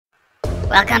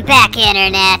Welcome back,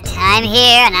 Internet. I'm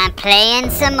here and I'm playing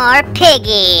some more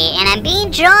Piggy. And I'm being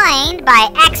joined by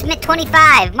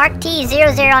Axmit25, Mark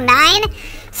T009,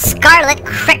 Scarlet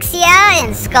Crixia,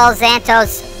 and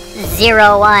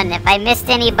Skullxantos01. If I missed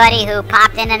anybody who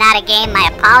popped in and out of game, I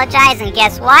apologize. And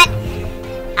guess what?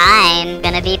 I'm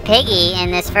gonna be Piggy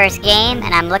in this first game,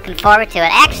 and I'm looking forward to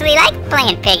it. I actually like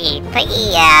playing Piggy.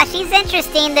 Piggy, she's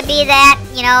interesting to be that,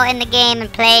 you know, in the game and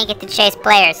play and get to chase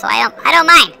players, so I don't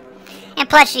mind. And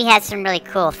plus, she has some really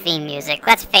cool theme music.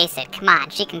 Let's face it, come on.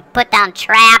 She can put down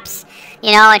traps,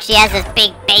 you know, and she has this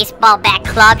big baseball bat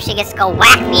club. She gets to go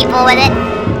whack people with it.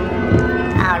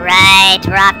 Alright,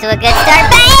 we're off to a good start.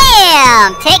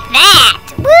 Bam! Take that!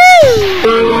 Woo!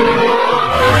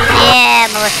 Yeah,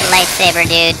 Melissa lightsaber,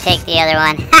 dude. Take the other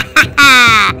one. Ha ha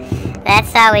ha!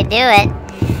 That's how we do it.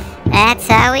 That's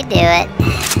how we do it.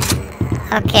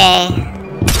 Okay.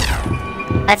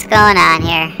 What's going on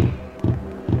here?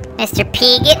 Mr.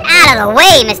 P, get out of the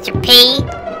way, Mr. P!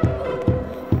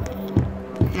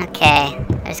 Okay,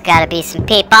 there's gotta be some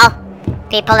people.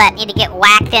 People that need to get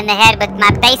whacked in the head with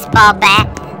my baseball bat.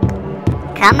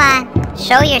 Come on,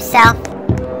 show yourself.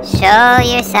 Show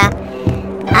yourself.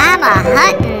 I'm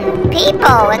hunting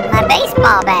people with my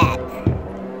baseball bat.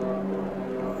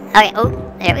 Okay, oh,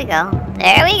 there we go.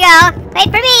 There we go.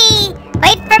 Wait for me!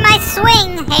 Wait for my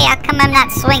swing! Hey, how come I'm not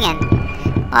swinging?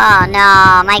 Oh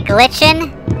no, am I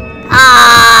glitching?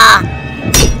 Ah!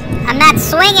 I'm not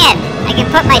swinging. I can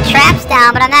put my traps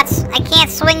down, but I can't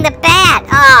swing the bat.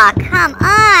 Oh, come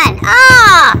on.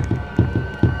 Oh!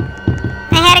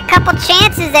 I had a couple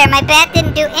chances there. My bat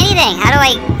didn't do anything. How do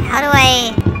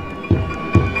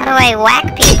I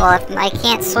whack people if I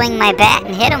can't swing my bat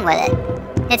and hit them with it?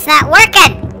 It's not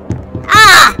working.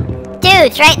 Ah!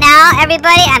 Dudes, right now,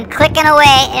 everybody, I'm clicking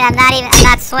away and I'm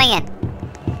not swinging.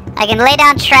 I can lay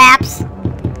down traps.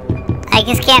 I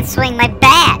just can't swing my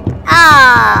bat.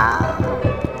 Oh.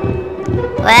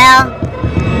 Well,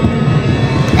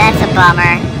 that's a bummer.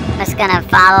 I'm just gonna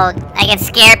follow. I can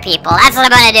scare people. That's what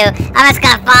I'm gonna do. I'm just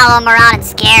gonna follow them around and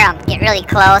scare them. Get really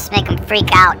close, make them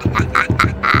freak out.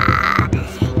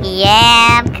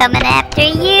 Yeah, I'm coming after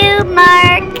you,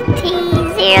 Mark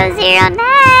T009.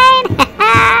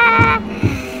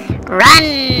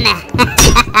 Run!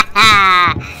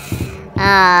 Oh,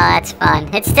 that's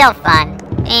fun. It's still fun.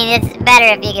 I mean, it's better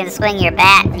if you can swing your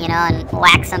bat, you know, and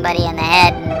whack somebody in the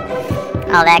head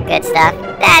and all that good stuff.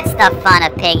 That's the fun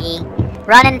of Piggy.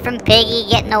 Running from Piggy,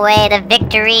 getting away to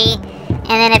victory. And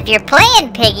then if you're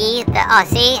playing Piggy,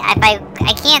 see, I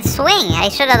can't swing. I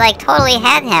should have, like, totally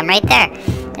had him right there.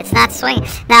 It's not swinging.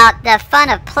 Now, the fun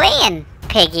of playing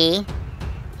Piggy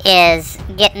is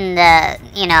getting the,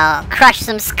 you know, crush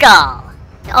some skull.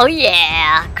 Oh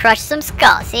yeah, crush some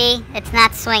skull. See, it's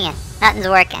not swinging. Nothing's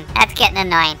working. That's getting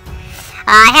annoying.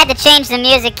 I had to change the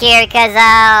music here because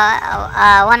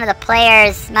one of the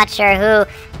players, not sure who,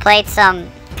 played some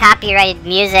copyrighted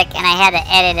music and I had to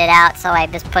edit it out, so I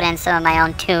just put in some of my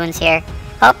own tunes here.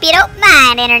 Hope you don't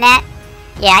mind, Internet.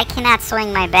 Yeah, I cannot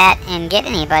swing my bat and get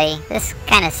anybody. This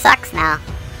kind of sucks now.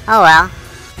 Oh well.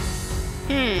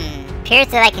 Appears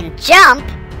that I can jump.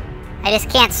 I just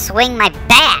can't swing my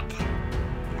bat.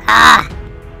 Ah.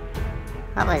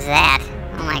 What was that?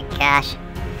 Oh my gosh.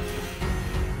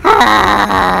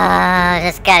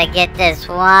 Just gotta get this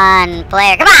one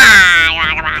player. Come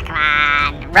on! Come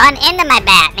on! Run into my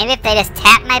bat. Maybe if they just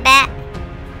tap my bat?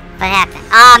 What happened?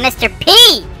 Oh, Mr.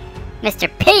 P! Mr.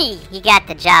 P! He got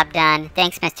the job done.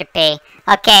 Thanks, Mr. P.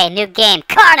 Okay, new game.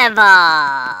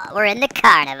 Carnival! We're in the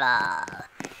carnival.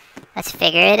 Let's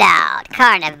figure it out.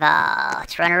 Carnival.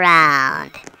 Let's run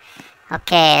around.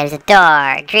 Okay, there's a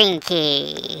door. Green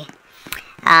key.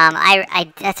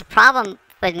 That's a problem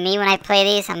with me when I play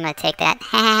these. I'm gonna take that.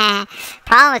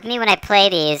 Problem with me when I play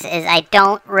these is I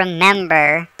don't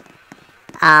remember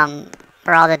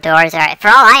where all the doors are. For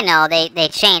all I know, they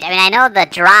change. I mean, I know the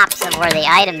drops of where the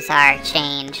items are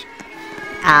change.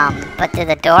 But do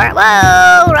the door...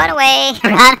 Whoa! Run away!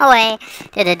 Run away!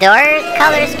 Do the door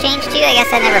colors change too? I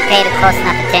guess I never paid close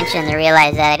enough attention to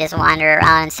realize that. I just wander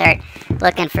around and start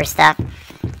looking for stuff.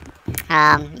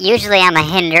 Usually I'm a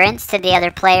hindrance to the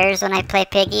other players when I play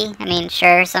Piggy. I mean,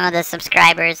 sure, some of the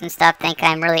subscribers and stuff think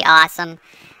I'm really awesome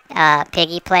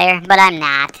Piggy player, but I'm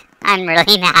not. I'm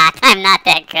really not. I'm not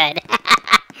that good.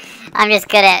 I'm just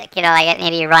good at, you know, like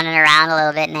maybe running around a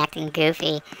little bit and acting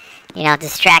goofy. You know,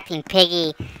 distracting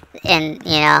Piggy and,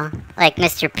 you know, like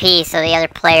Mr. P so the other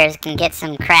players can get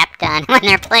some crap done when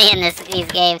they're playing these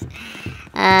games.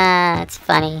 It's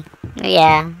funny.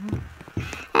 Yeah.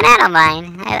 And I don't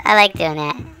mind. I like doing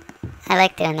that. I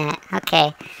like doing that. Okay.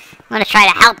 I'm gonna try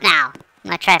to help now. I'm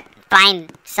gonna try to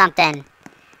find something.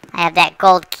 I have that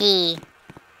gold key.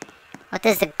 What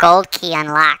does the gold key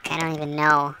unlock? I don't even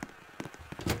know.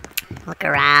 Look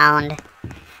around.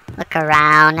 Look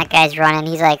around. That guy's running.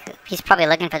 He's probably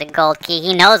looking for the gold key.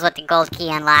 He knows what the gold key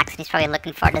unlocks, and he's probably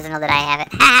looking for it. Doesn't know that I have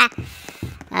it. Ha!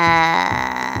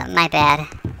 My bad.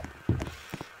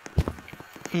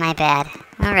 My bad.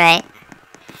 Alright.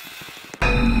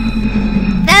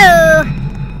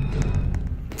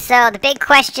 So, the big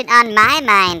question on my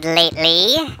mind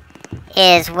lately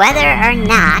is whether or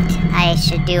not I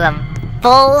should do a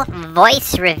full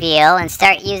voice reveal and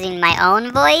start using my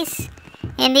own voice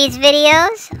in these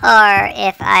videos, or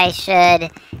if I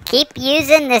should keep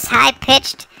using this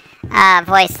high-pitched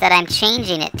voice that I'm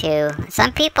changing it to.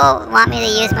 Some people want me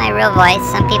to use my real voice,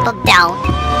 some people don't.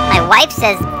 My wife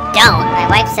says don't. My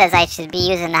wife says I should be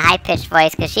using the high-pitched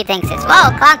voice because she thinks it's,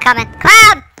 whoa, clown coming,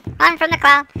 clown! Run from the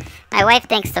clown. My wife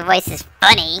thinks the voice is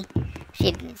funny.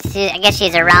 I guess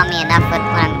she's around me enough when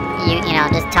I'm, you know,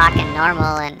 just talking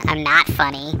normal and I'm not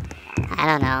funny. I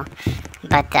don't know.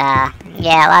 But,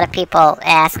 yeah, a lot of people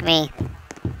ask me,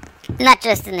 not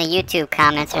just in the YouTube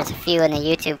comments, there's a few in the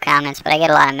YouTube comments, but I get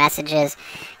a lot of messages,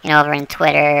 you know, over in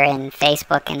Twitter and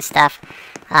Facebook and stuff.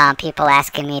 People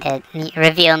asking me to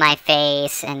reveal my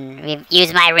face and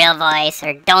use my real voice,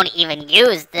 or don't even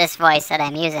use this voice that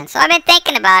I'm using. So I've been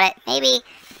thinking about it. Maybe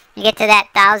you get to that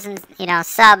 1,000, you know,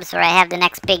 subs where I have the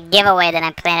next big giveaway that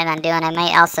I'm planning on doing. I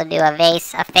might also do a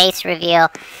face reveal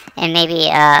and maybe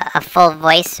a full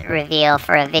voice reveal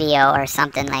for a video or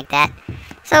something like that.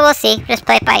 So we'll see. Just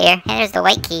play it by ear. Hey, there's the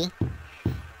white key.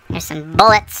 There's some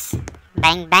bullets.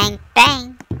 Bang, bang,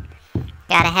 bang.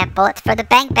 Gotta have bullets for the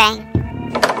bang, bang.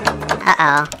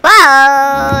 Uh-oh.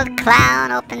 Whoa! The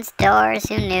clown opens doors.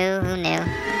 Who knew? Who knew?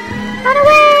 Run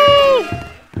away!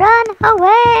 Run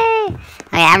away!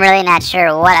 Okay, I'm really not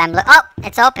sure what I'm oh!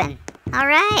 It's open.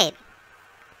 Alright.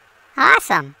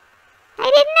 Awesome.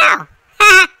 I didn't know.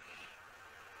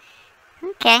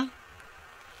 Okay.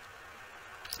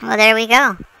 Well, there we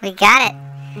go. We got it.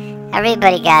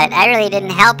 Everybody got it. I really didn't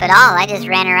help at all. I just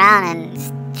ran around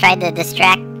and tried to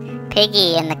distract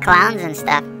Piggy and the clowns and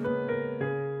stuff.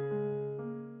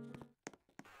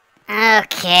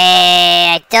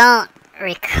 Okay, I don't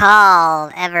recall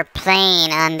ever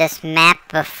playing on this map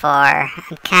before.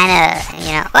 I'm kind of,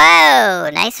 you know... Whoa!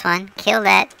 Nice one. Kill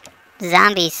that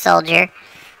zombie soldier.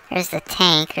 There's the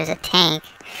tank. There's a tank.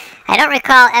 I don't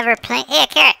recall ever playing... Hey, a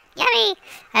carrot! Yummy!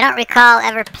 I don't recall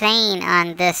ever playing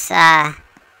on this,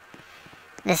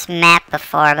 this map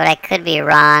before, but I could be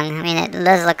wrong. I mean, it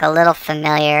does look a little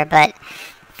familiar, but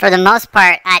for the most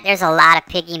part, there's a lot of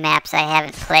Piggy maps I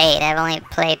haven't played. I've only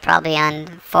played probably on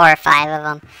 4 or 5 of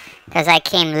them, because I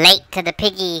came late to the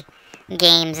Piggy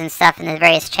games and stuff in the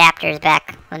various chapters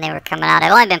back when they were coming out.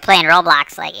 I've only been playing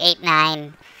Roblox like 8,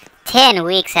 9, 10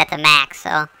 weeks at the max,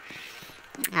 so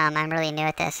I'm really new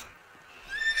at this.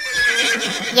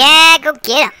 Yeah, go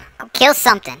get him. Go kill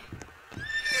something.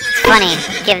 It's funny.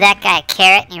 Give that guy a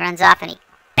carrot and he runs off and he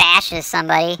bashes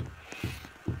somebody.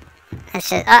 That's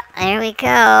just... Oh, there we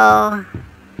go.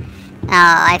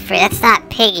 Oh, that's not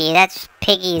Piggy. That's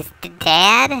Piggy's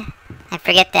dad? I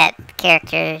forget that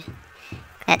character.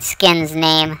 That skin's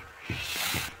name.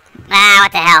 Ah,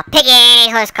 what the hell.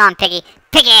 Piggy! Let's call him Piggy.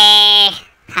 Piggy!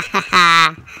 Ha ha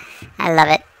ha. I love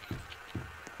it.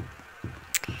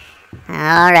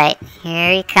 Alright,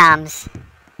 here he comes.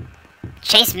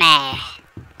 Chase me!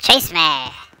 Chase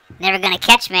me! Never gonna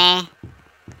catch me!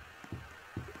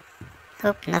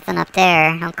 Oop, nothing up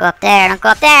there. Don't go up there, don't go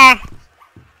up there!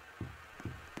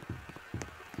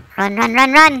 Run, run,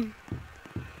 run, run!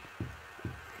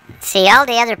 See, all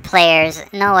the other players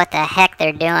know what the heck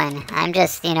they're doing. I'm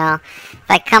just, you know, if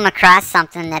I come across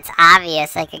something that's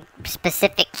obvious, like a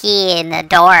specific key in the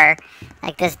door,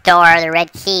 like this door, the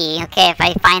red key. Okay, if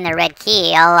I find the red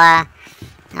key, I'll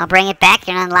bring it back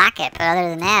and unlock it. But other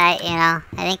than that, I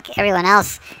think everyone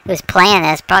else who's playing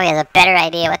this probably has a better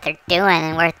idea what they're doing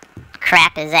and where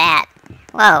crap is at.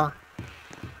 Whoa.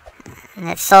 And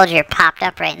that soldier popped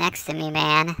up right next to me,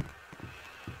 man.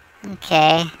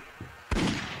 Okay.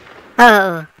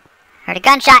 Whoa. Heard a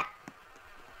gunshot.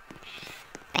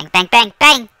 Bang, bang, bang,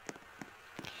 bang.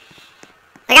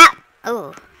 Look out.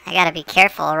 Ooh. I gotta be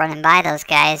careful running by those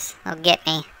guys. They'll get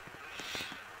me.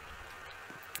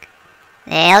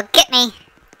 They'll get me.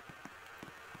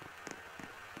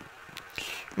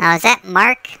 Now, is that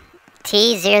Mark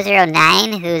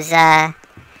T009 who's,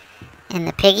 in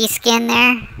the Piggy skin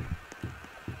there?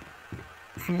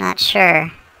 I'm not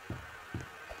sure.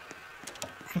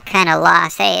 I'm kinda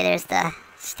lost. Hey, there's the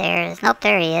stairs. Nope,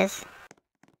 there he is.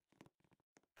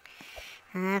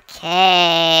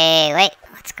 Okay, wait.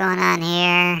 What's going on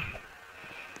here?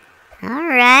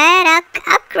 Alright.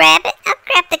 I'll grab it. I'll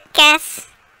grab the gas.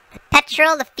 The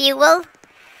petrol, the fuel.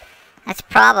 That's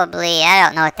probably, I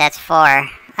don't know what that's for.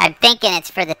 I'm thinking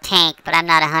it's for the tank, but I'm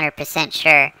not 100%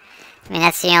 sure. I mean,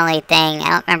 that's the only thing. I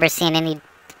don't remember seeing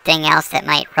anything else that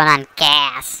might run on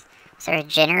gas. Is there a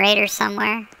generator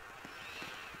somewhere?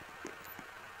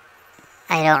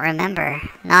 I don't remember.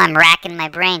 Now I'm racking my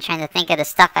brain trying to think of the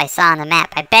stuff I saw on the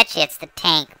map. I bet you it's the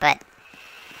tank, but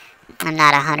I'm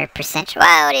not 100% sure.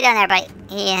 Whoa, what are you doing there, buddy?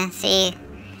 Yeah, see?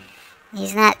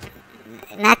 He's not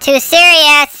too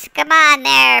serious. Come on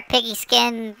there, piggy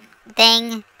skin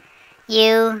thing.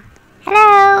 You.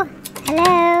 Hello.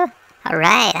 Hello.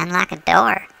 Alright, unlock a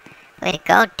door. Way to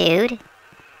go, dude.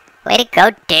 Way to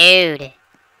go, dude.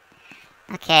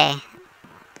 Okay.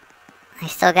 I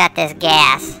still got this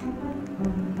gas.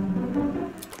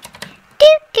 Do.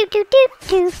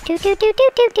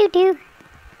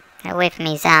 Get away from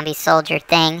me, zombie soldier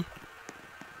thing.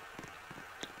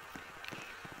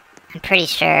 I'm pretty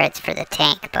sure it's for the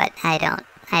tank, but I don't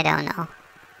know.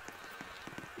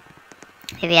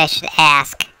 Maybe I should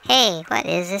ask. Hey, what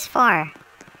is this for?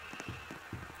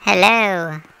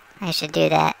 Hello. I should do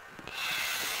that.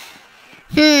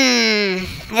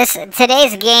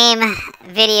 Today's game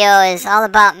video is all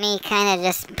about me kind of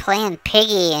just playing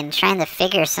Piggy and trying to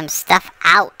figure some stuff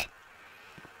out.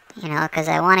 You know, because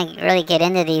I want to really get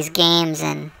into these games,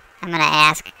 and I'm going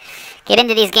to get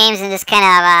into these games and just kind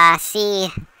of see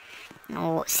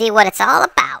what it's all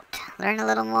about. Learn a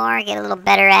little more, get a little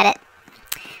better at it.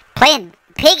 Playing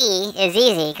Piggy is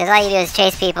easy, because all you do is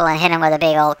chase people and hit them with a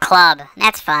big old club. And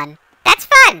that's fun. That's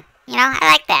fun! You know,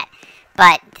 I like that.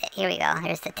 But, here we go,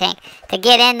 here's the tank. To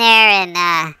get in there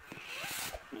and,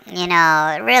 you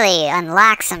know, really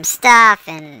unlock some stuff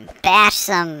and bash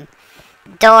some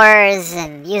doors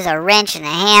and use a wrench and a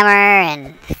hammer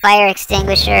and fire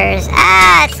extinguishers.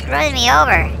 Ah, it's running me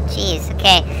over. Jeez,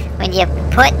 okay. When you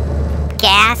put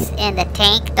gas in the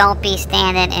tank, don't be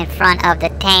standing in front of the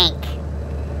tank.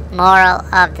 Moral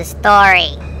of the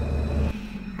story.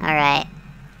 Alright.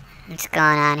 What's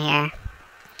going on here?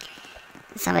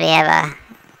 Somebody have a...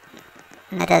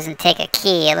 That doesn't take a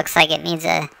key. It looks like it needs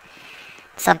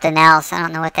something else. I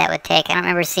don't know what that would take. I don't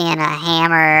remember seeing a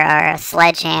hammer or a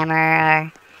sledgehammer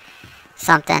or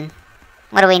something.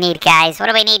 What do we need, guys? What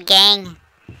do we need, gang?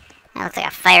 That looks like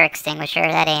a fire extinguisher.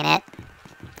 That ain't it.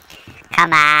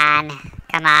 Come on.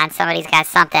 Come on. Somebody's got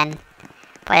something.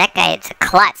 Boy, that guy, it's a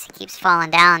klutz. He keeps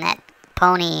falling down. That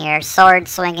pony or sword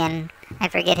swinging. I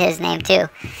forget his name, too.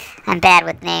 I'm bad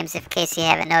with names, in case you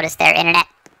haven't noticed there, Internet.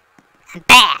 I'm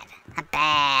bad. I'm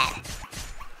bad.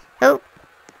 Oop.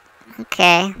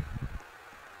 Okay.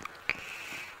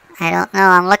 I don't know.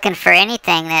 I'm looking for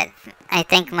anything that I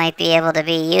think might be able to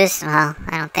be used. Well,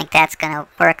 I don't think that's going to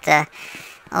work to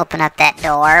open up that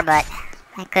door, but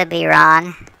I could be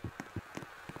wrong.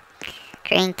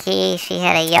 Green key. She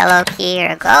had a yellow key or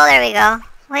a... Oh, there we go.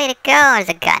 Way to go. There's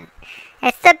a gun.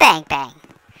 It's the bang bang.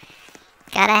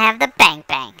 Gotta have the bang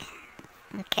bang.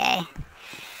 Okay.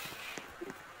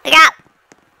 Look out!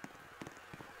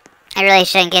 I really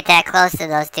shouldn't get that close to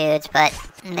those dudes, but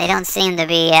they don't seem to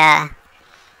be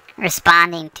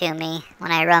responding to me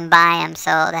when I run by them,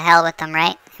 so the hell with them,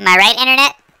 right? Am I right,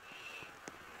 Internet?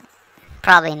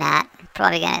 Probably not.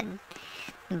 Probably gonna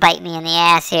bite me in the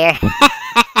ass here.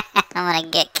 I'm gonna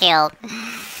get killed.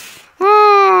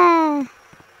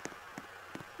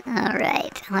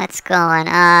 Alright, what's going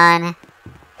on?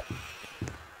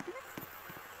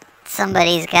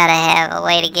 Somebody's gotta have a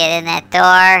way to get in that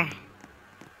door.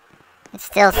 It's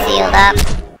still sealed up.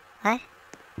 What?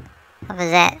 What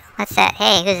was that? What's that?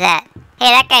 Hey, who's that?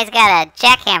 Hey, that guy's got a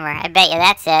jackhammer. I bet you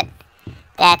that's it.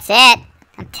 That's it.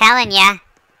 I'm telling ya.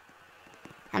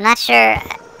 I'm not sure.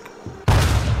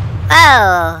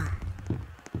 Whoa.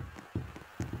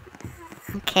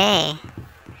 Okay.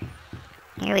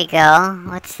 Here we go.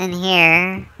 What's in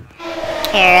here?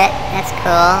 Carrot. That's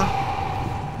cool.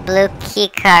 Blue key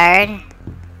card.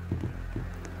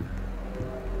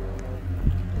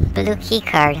 Blue key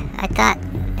card. I thought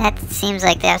that seems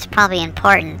like that's probably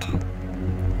important.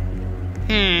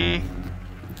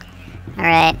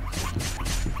 Alright.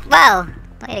 Whoa!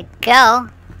 Way to go.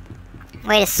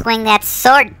 Way to swing that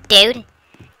sword, dude.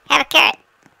 Have a carrot.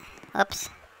 Whoops.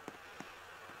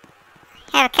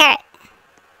 Have a carrot.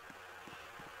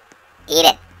 Eat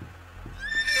it.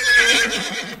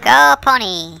 Go,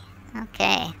 pony.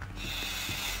 Okay.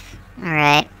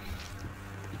 Alright.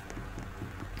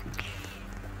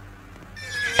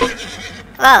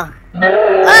 Whoa.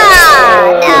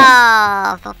 Oh,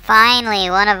 no. Well, finally,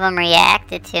 one of them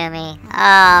reacted to me.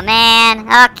 Oh, man.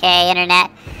 Okay,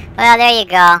 Internet. Well, there you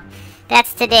go.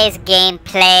 that's today's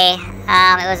gameplay.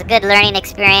 It was a good learning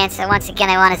experience. And once again,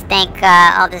 I want to thank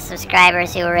all the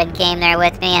subscribers who were in game there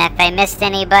with me. And if I missed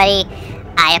anybody,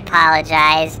 I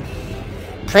apologize.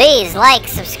 Please like,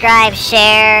 subscribe,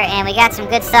 share, and we got some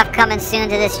good stuff coming soon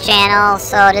to this channel.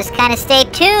 So just kind of stay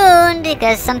tuned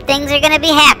because some things are going to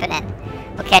be happening.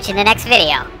 We'll catch you in the next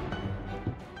video.